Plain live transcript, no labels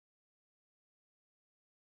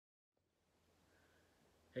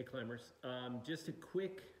Hey climbers, I just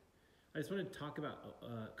want to talk about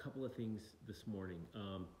a couple of things this morning.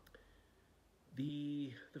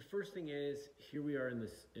 The first thing is here we are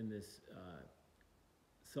in this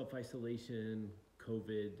self isolation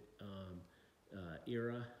COVID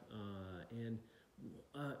era, and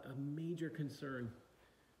a major concern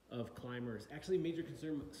of climbers, actually a major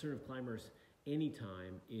concern of climbers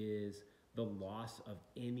anytime is the loss of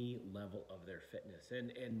any level of their fitness.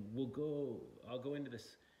 And I'll go into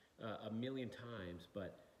this a million times,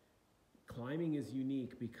 but climbing is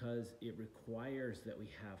unique because it requires that we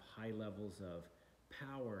have high levels of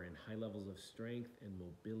power and high levels of strength and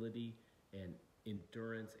mobility and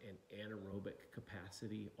endurance and anaerobic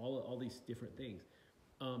capacity, all these different things.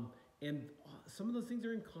 And some of those things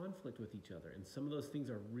are in conflict with each other, and some of those things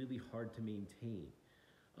are really hard to maintain.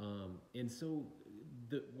 And so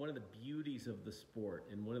one of the beauties of the sport,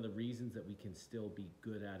 and one of the reasons that we can still be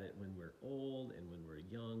good at it when we're old and when we're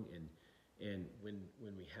young, and when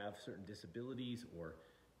we have certain disabilities or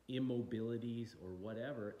immobilities or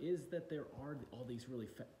whatever, is that there are all these really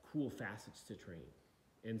cool facets to train.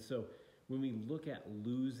 And so when we look at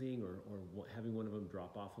losing or having one of them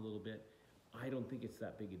drop off a little bit, I don't think it's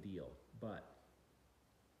that big a deal. But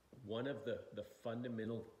one of the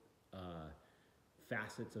fundamental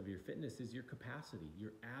facets of your fitness is your capacity,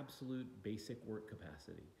 your absolute basic work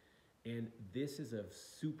capacity. And this is a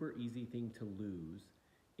super easy thing to lose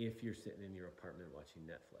if you're sitting in your apartment watching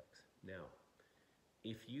Netflix. Now,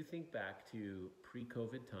 if you think back to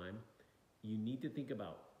pre-COVID time, you need to think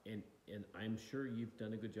about, and I'm sure you've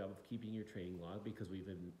done a good job of keeping your training log because we've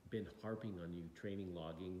been harping on you training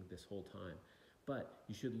logging this whole time. But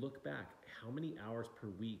you should look back, how many hours per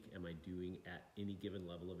week am I doing at any given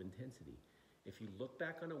level of intensity? If you look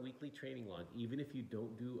back on a weekly training log, even if you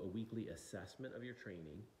don't do a weekly assessment of your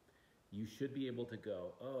training, you should be able to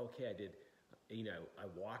go, oh, okay, I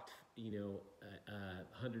walked,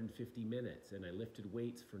 150 minutes, and I lifted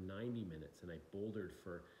weights for 90 minutes, and I bouldered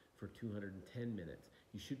for 210 minutes.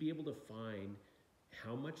 You should be able to find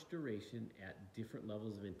how much duration at different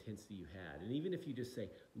levels of intensity you had. And even if you just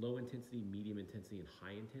say low intensity, medium intensity, and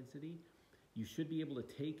high intensity, you should be able to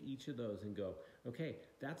take each of those and go, okay,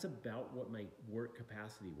 that's about what my work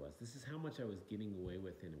capacity was. This is how much I was getting away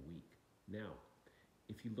with in a week. Now,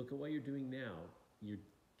 if you look at what you're doing now, you're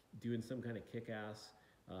doing some kind of kick-ass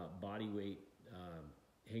body weight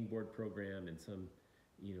hangboard program and some,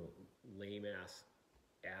 lame-ass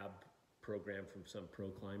ab program from some pro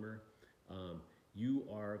climber, you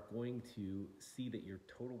are going to see that your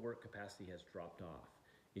total work capacity has dropped off.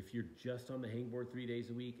 If you're just on the hangboard 3 days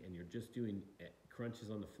a week and you're just doing crunches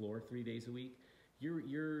on the floor 3 days a week,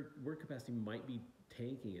 your work capacity might be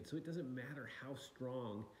tanking. And so it doesn't matter how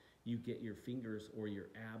strong you get your fingers or your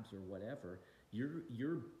abs or whatever,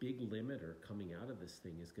 your big limiter coming out of this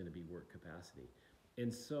thing is going to be work capacity.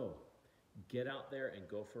 And so get out there and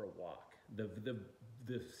go for a walk.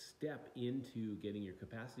 The step into getting your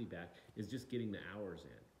capacity back is just getting the hours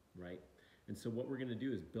in, right? And so what we're going to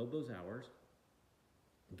do is build those hours,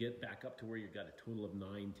 get back up to where you've got a total of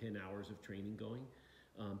 9-10 hours of training going,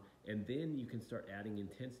 and then you can start adding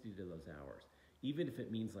intensity to those hours. Even if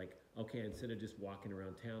it means like, okay, instead of just walking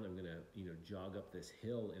around town, I'm gonna jog up this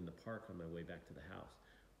hill in the park on my way back to the house,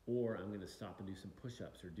 or I'm gonna stop and do some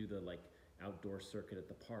push-ups or do the outdoor circuit at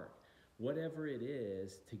the park. Whatever it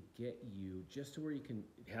is to get you just to where you can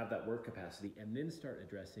have that work capacity, and then start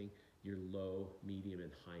addressing your low, medium,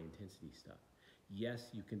 and high intensity stuff. Yes,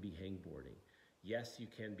 you can be hangboarding. Yes, you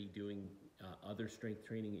can be doing other strength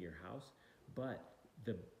training at your house, but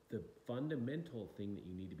the fundamental thing that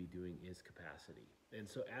you need to be doing is capacity. And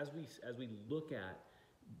so as we look at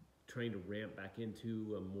trying to ramp back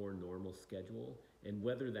into a more normal schedule, and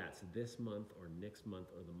whether that's this month or next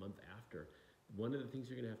month or the month after, one of the things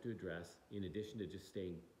you're going to have to address, in addition to just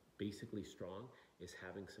staying basically strong, is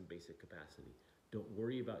having some basic capacity. Don't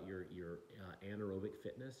worry about your anaerobic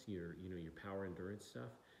fitness, your power endurance stuff.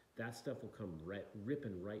 That stuff will come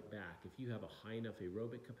ripping right back. If you have a high enough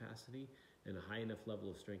aerobic capacity and a high enough level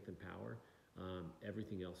of strength and power,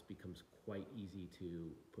 everything else becomes quite easy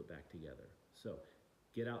to put back together. So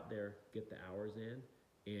get out there, get the hours in,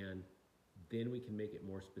 and then we can make it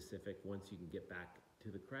more specific once you can get back to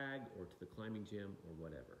the crag or to the climbing gym or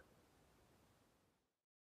whatever.